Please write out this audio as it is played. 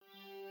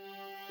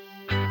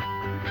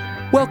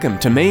Welcome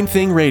to Main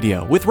Thing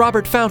Radio with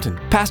Robert Fountain,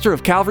 pastor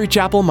of Calvary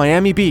Chapel,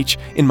 Miami Beach,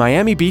 in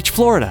Miami Beach,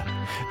 Florida.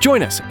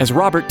 Join us as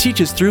Robert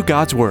teaches through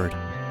God's Word.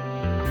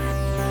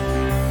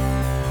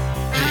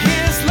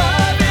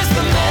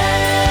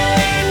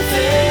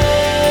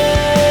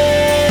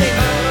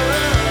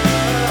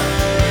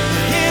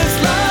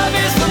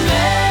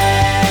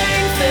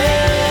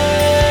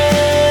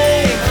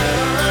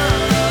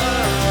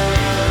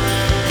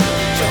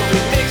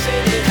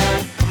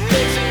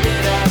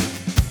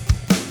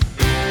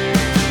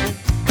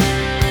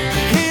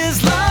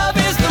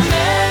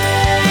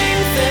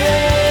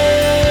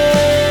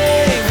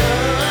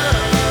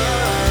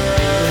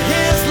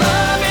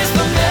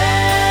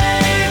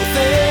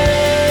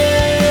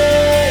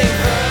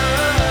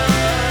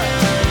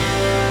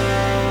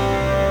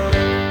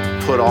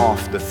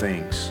 The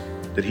things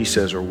that he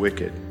says are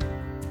wicked.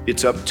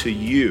 It's up to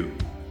you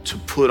to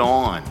put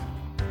on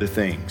the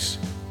things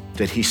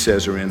that he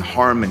says are in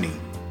harmony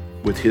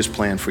with his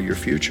plan for your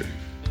future.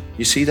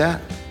 You see that?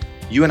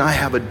 You and I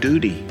have a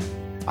duty.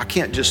 I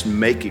can't just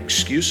make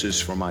excuses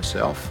for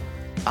myself.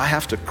 I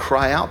have to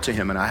cry out to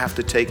him, and I have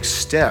to take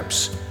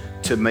steps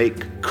to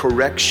make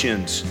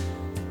corrections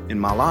in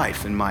my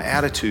life, in my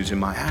attitudes, in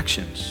my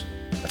actions.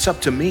 That's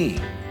up to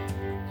me.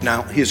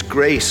 Now, his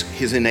grace,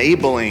 his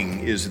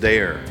enabling is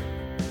there,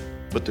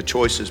 but the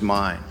choice is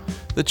mine.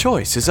 The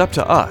choice is up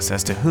to us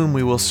as to whom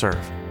we will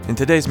serve. In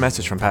today's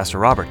message from Pastor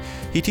Robert,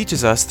 he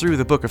teaches us through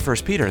the book of 1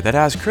 Peter that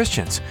as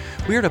Christians,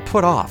 we are to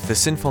put off the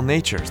sinful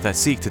natures that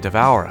seek to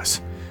devour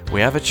us.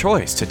 We have a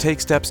choice to take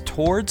steps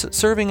towards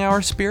serving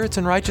our spirits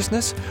in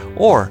righteousness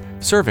or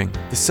serving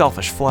the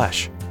selfish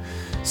flesh.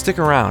 Stick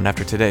around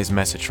after today's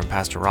message from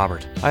Pastor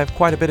Robert. I have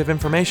quite a bit of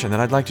information that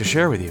I'd like to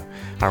share with you.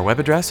 Our web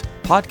address,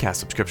 podcast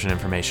subscription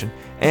information,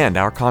 and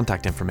our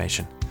contact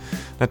information.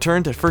 Now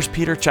turn to 1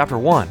 Peter chapter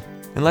 1,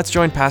 and let's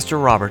join Pastor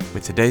Robert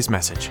with today's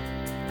message.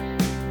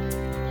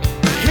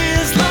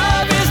 His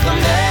love is the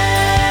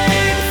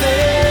main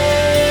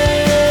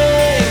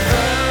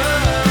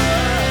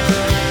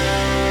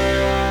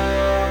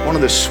thing. One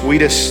of the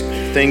sweetest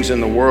things in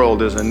the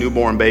world is a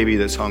newborn baby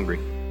that's hungry.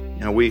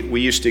 You know,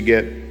 we used to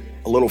get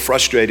a little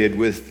frustrated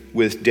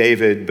with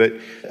David, but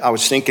I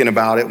was thinking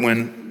about it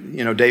when,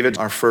 David's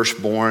our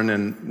firstborn,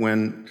 and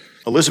when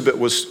Elizabeth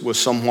was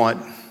somewhat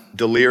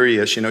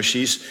delirious,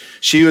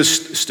 she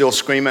was still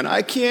screaming,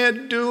 I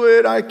can't do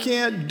it.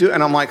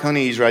 And I'm like,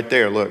 honey, he's right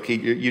there. Look,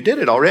 you did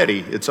it already.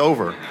 It's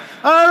over.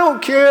 I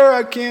don't care.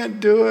 I can't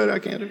do it.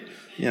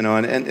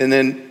 And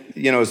then,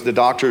 as the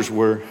doctors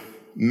were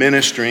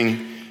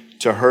ministering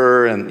to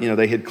her, and,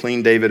 they had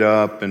cleaned David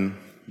up and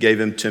gave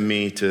him to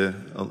me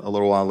a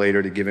little while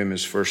later to give him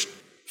his first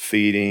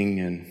feeding.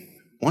 And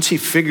once he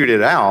figured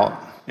it out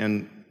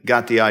and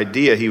got the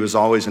idea, he was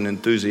always an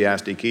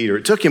enthusiastic eater.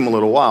 It took him a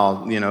little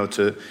while,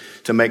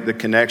 to make the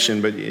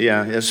connection. But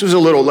yeah, this was a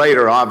little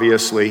later,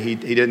 obviously. He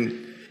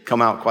didn't come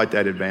out quite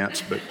that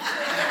advanced, but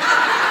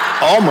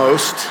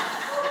almost.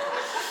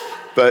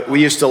 But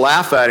we used to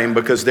laugh at him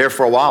because there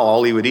for a while,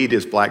 all he would eat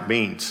is black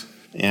beans.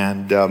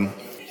 And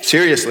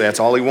seriously,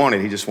 that's all he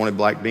wanted. He just wanted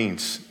black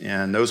beans.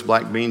 And those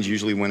black beans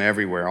usually went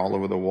everywhere, all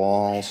over the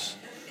walls,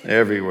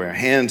 everywhere.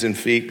 Hands and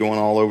feet going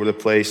all over the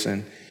place.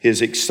 And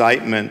his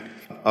excitement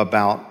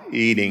about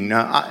eating.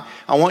 Now,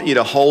 I want you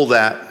to hold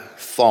that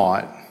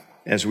thought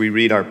as we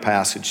read our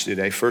passage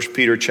today. 1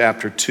 Peter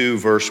chapter 2,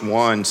 verse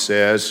 1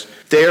 says,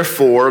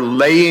 Therefore,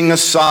 laying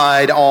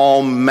aside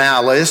all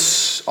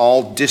malice,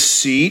 all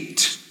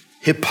deceit,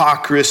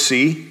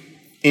 hypocrisy,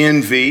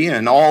 envy,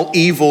 and all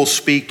evil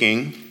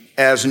speaking,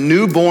 as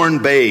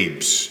newborn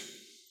babes,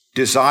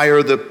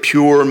 desire the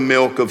pure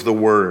milk of the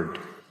word,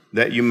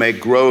 that you may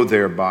grow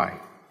thereby,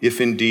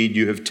 if indeed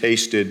you have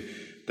tasted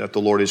that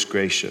the Lord is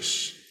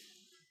gracious.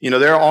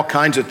 There are all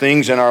kinds of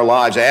things in our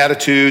lives,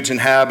 attitudes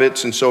and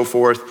habits and so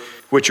forth,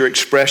 which are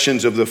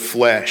expressions of the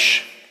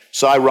flesh.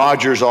 Cy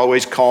Rogers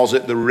always calls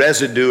it the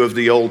residue of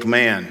the old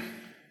man.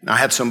 I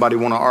had somebody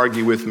want to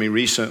argue with me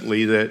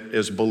recently that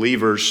as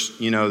believers,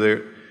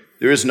 there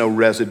is no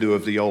residue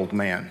of the old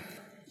man.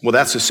 Well,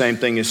 that's the same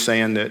thing as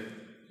saying that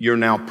you're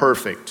now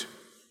perfect.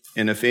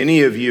 And if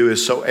any of you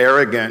is so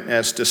arrogant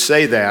as to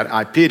say that,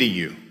 I pity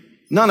you.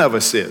 None of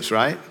us is,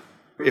 right?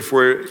 If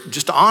we're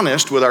just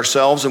honest with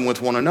ourselves and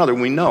with one another,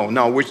 we know.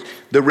 No,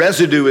 the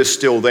residue is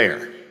still there.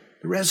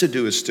 The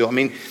residue is still,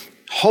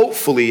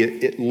 hopefully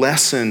it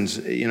lessens,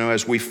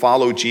 as we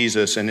follow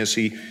Jesus and as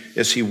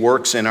he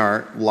works in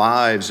our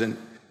lives.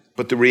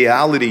 But the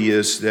reality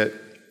is that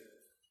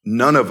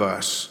none of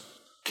us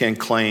can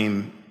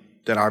claim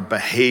that our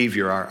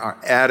behavior, our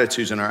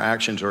attitudes and our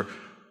actions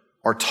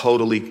are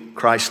totally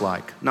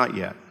Christ-like. Not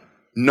yet.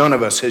 None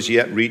of us has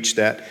yet reached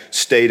that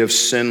state of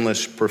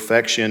sinless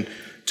perfection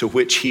to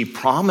which he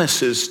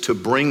promises to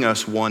bring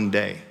us one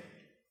day.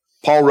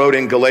 Paul wrote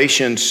in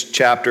Galatians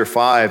chapter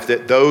 5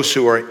 that those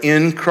who are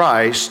in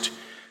Christ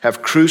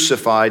have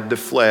crucified the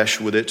flesh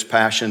with its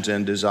passions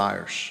and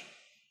desires.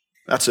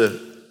 That's a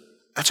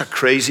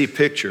crazy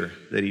picture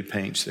that he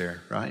paints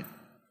there, right?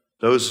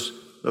 Those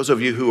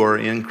of you who are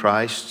in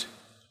Christ,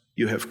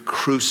 you have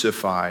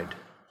crucified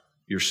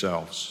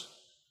yourselves.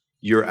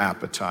 your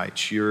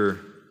appetites, your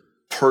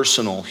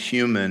personal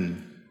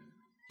human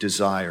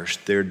desires.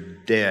 They're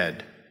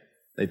dead.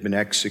 They've been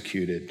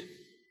executed.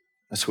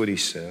 That's what he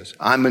says.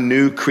 I'm a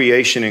new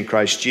creation in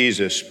Christ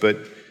Jesus, but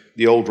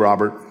the old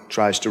Robert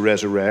tries to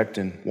resurrect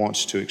and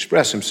wants to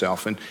express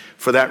himself. And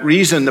for that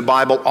reason, the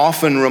Bible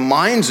often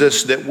reminds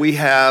us that we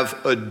have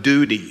a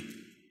duty.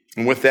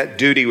 And with that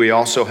duty, we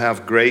also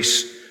have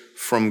grace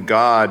from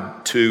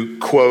God to,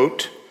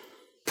 quote,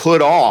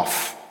 put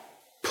off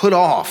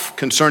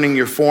concerning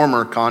your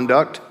former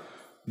conduct,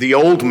 the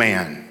old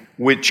man,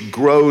 which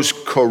grows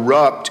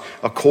corrupt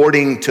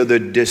according to the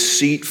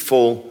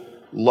deceitful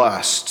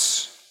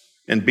lusts,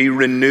 and be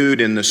renewed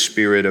in the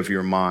spirit of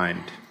your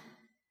mind,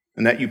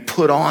 and that you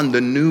put on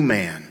the new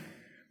man,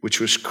 which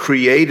was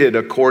created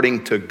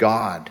according to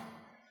God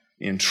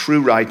in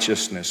true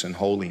righteousness and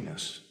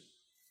holiness.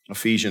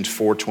 Ephesians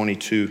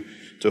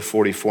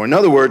 4:22-44. In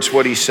other words,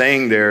 what he's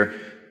saying there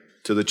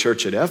to the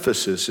church at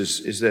Ephesus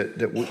is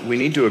that we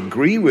need to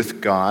agree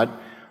with God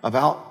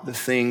about the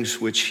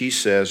things which he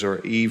says are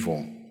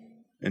evil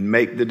and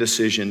make the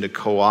decision to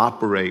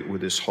cooperate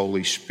with his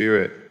Holy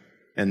Spirit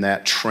and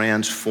that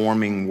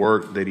transforming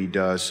work that he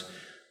does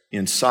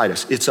inside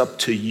us. It's up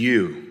to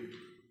you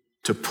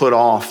to put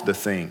off the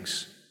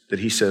things that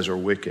he says are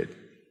wicked.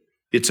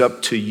 It's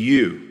up to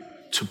you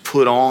to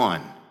put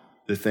on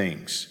the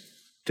things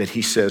that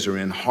he says are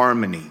in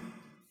harmony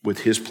with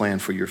his plan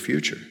for your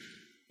future.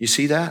 You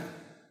see that?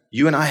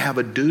 You and I have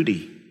a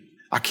duty.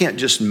 I can't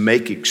just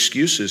make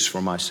excuses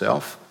for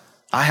myself.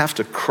 I have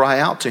to cry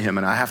out to him,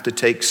 and I have to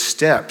take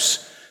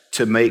steps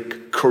to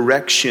make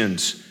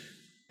corrections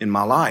in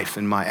my life,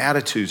 in my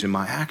attitudes, in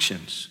my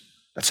actions.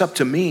 That's up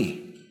to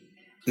me.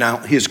 Now,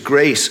 his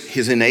grace,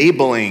 his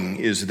enabling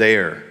is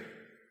there,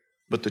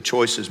 but the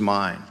choice is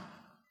mine,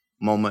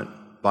 moment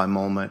by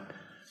moment,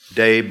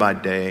 day by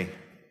day.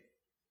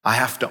 I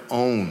have to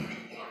own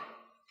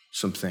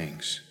some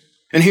things.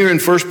 And here in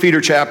 1 Peter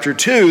chapter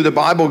 2, the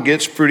Bible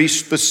gets pretty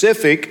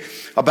specific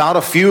about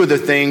a few of the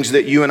things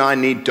that you and I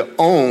need to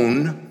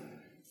own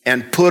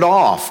and put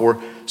off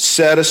or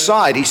set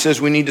aside. He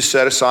says we need to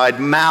set aside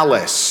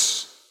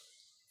malice.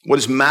 What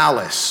is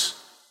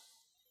malice?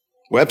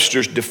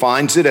 Webster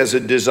defines it as a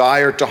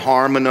desire to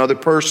harm another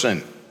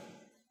person,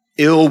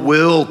 ill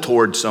will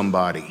toward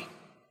somebody.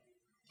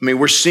 I mean,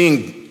 we're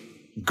seeing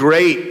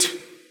great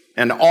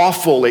and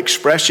awful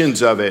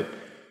expressions of it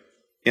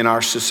in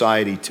our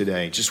society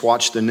today. Just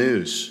watch the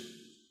news.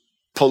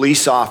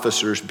 Police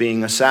officers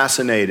being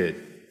assassinated.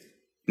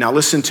 Now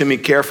listen to me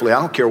carefully. I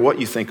don't care what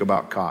you think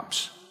about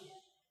cops.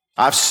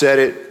 I've said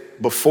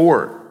it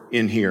before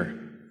in here.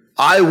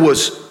 I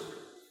was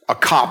a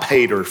cop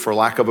hater, for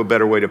lack of a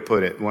better way to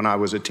put it, when I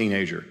was a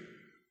teenager.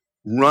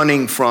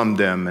 Running from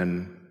them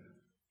and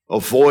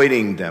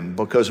avoiding them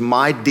because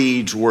my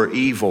deeds were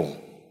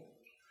evil.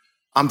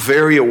 I'm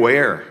very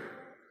aware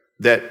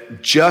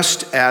that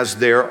just as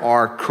there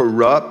are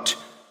corrupt,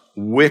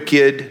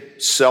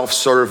 wicked,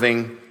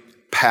 self-serving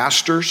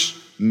pastors,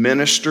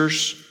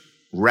 ministers,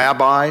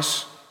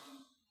 rabbis,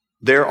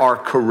 there are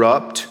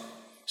corrupt,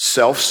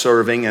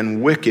 self-serving,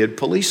 and wicked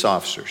police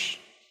officers.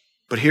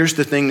 But here's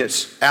the thing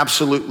that's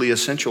absolutely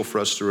essential for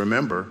us to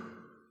remember.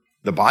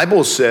 The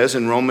Bible says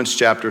in Romans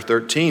chapter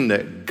 13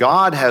 that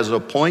God has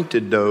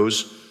appointed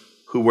those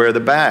who wear the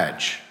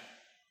badge.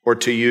 Or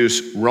to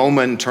use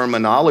Roman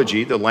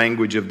terminology, the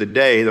language of the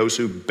day, those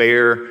who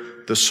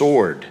bear the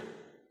sword.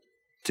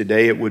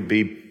 Today it would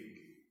be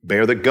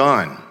bear the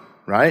gun,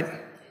 right?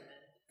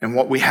 And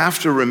what we have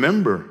to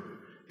remember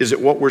is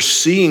that what we're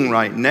seeing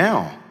right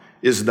now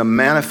is the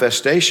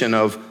manifestation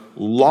of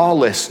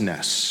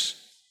lawlessness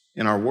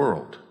in our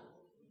world.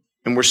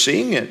 And we're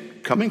seeing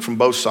it coming from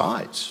both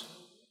sides.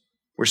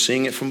 We're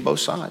seeing it from both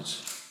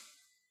sides.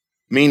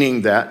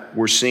 Meaning that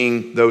we're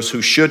seeing those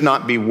who should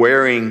not be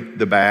wearing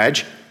the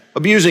badge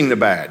abusing the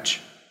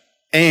badge.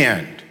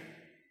 And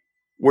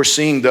we're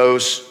seeing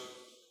those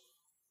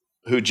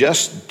who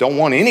just don't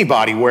want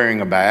anybody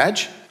wearing a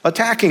badge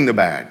attacking the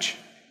badge.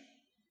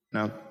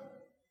 Now,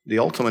 the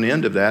ultimate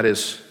end of that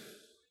is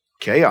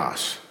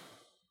chaos.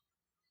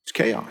 It's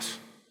chaos.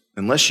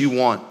 Unless you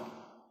want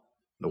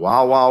the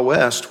Wild Wild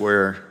West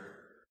where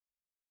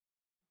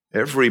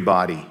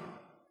everybody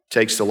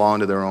takes the law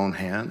into their own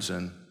hands,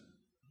 and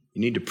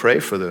you need to pray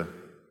for the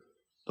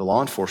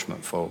law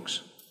enforcement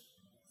folks.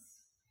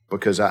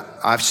 Because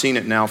I've seen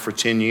it now for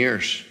 10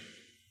 years.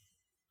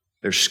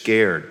 They're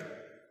scared,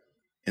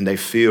 and they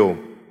feel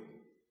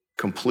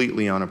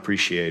completely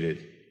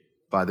unappreciated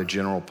by the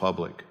general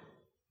public,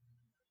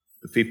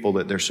 the people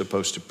that they're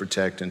supposed to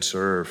protect and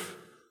serve.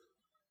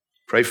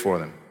 Pray for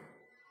them.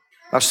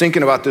 I was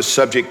thinking about this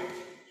subject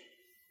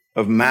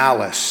of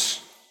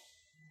malice.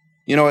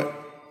 You know,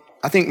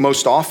 I think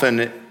most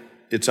often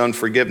it's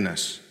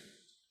unforgiveness.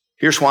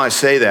 Here's why I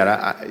say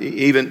that.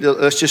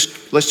 Let's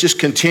just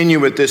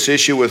continue with this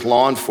issue with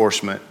law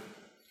enforcement.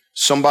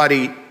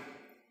 Somebody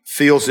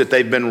feels that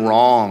they've been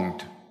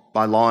wronged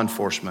by law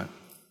enforcement.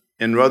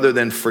 And rather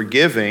than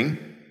forgiving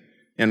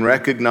and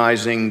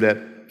recognizing that,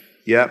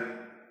 yep,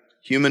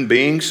 human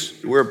beings,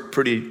 we're a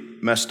pretty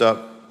messed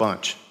up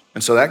bunch.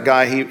 And so that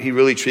guy, he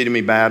really treated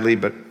me badly,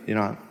 but,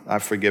 I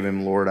forgive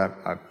him, Lord.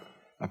 I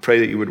pray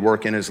that you would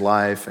work in his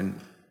life, and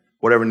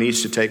whatever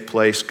needs to take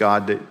place,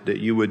 God, that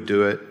you would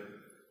do it,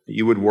 that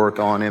you would work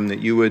on him, that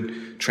you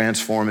would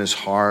transform his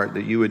heart,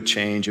 that you would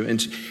change him.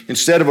 And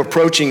instead of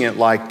approaching it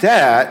like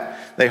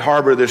that, they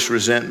harbor this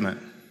resentment.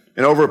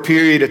 And over a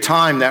period of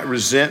time, that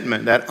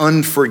resentment, that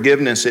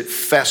unforgiveness, it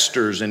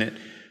festers and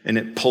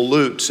it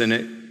pollutes and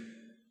it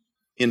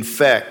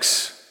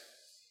infects.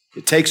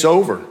 It takes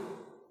over.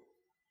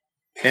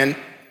 And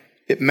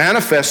it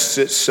manifests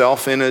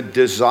itself in a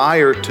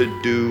desire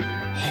to do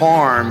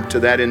harm to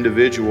that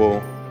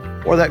individual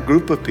or that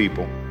group of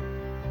people.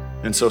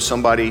 And so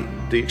the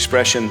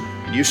expression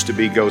used to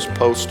be goes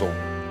postal,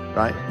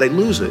 right? They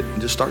lose it and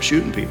just start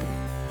shooting people.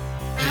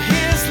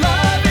 His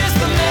love is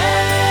the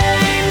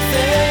main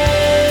thing.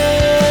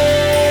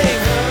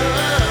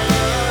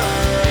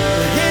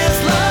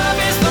 His love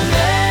is the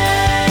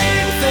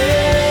main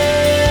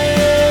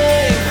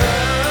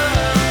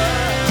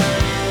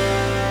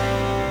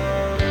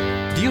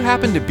thing. Do you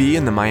happen to be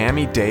in the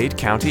Miami-Dade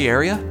County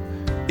area?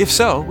 If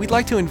so, we'd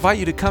like to invite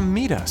you to come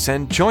meet us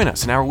and join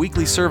us in our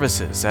weekly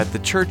services at the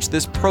church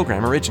this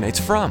program originates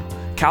from,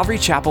 Calvary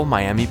Chapel,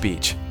 Miami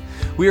Beach.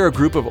 We are a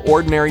group of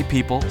ordinary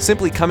people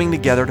simply coming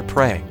together to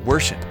pray,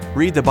 worship,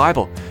 read the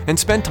Bible, and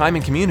spend time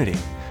in community.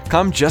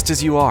 Come just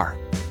as you are.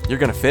 You're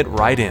going to fit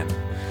right in.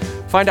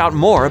 Find out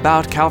more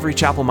about Calvary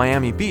Chapel,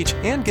 Miami Beach,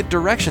 and get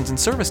directions and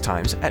service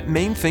times at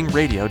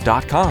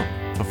mainthingradio.com.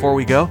 Before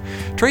we go,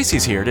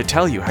 Tracy's here to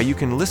tell you how you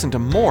can listen to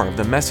more of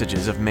the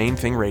messages of Main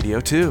Thing Radio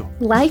too.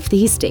 Life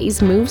these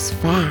days moves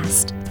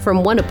fast.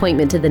 From one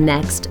appointment to the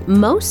next,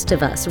 most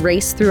of us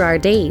race through our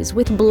days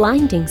with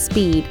blinding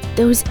speed.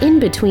 Those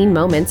in-between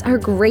moments are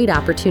great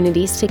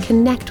opportunities to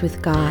connect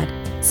with God.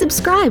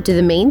 Subscribe to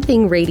the Main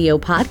Thing Radio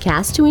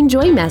podcast to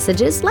enjoy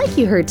messages like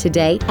you heard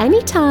today,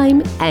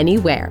 anytime,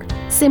 anywhere.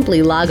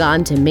 Simply log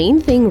on to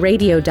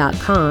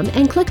mainthingradio.com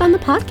and click on the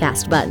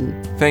podcast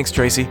button. Thanks,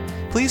 Tracy.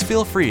 Please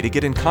feel free to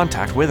get in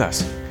contact with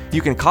us.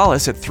 You can call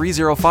us at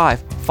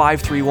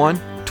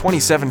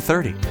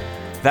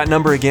 305-531-2730. That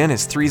number again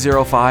is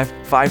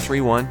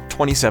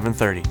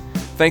 305-531-2730.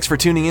 Thanks for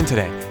tuning in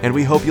today, and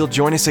we hope you'll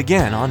join us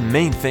again on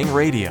Main Thing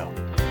Radio.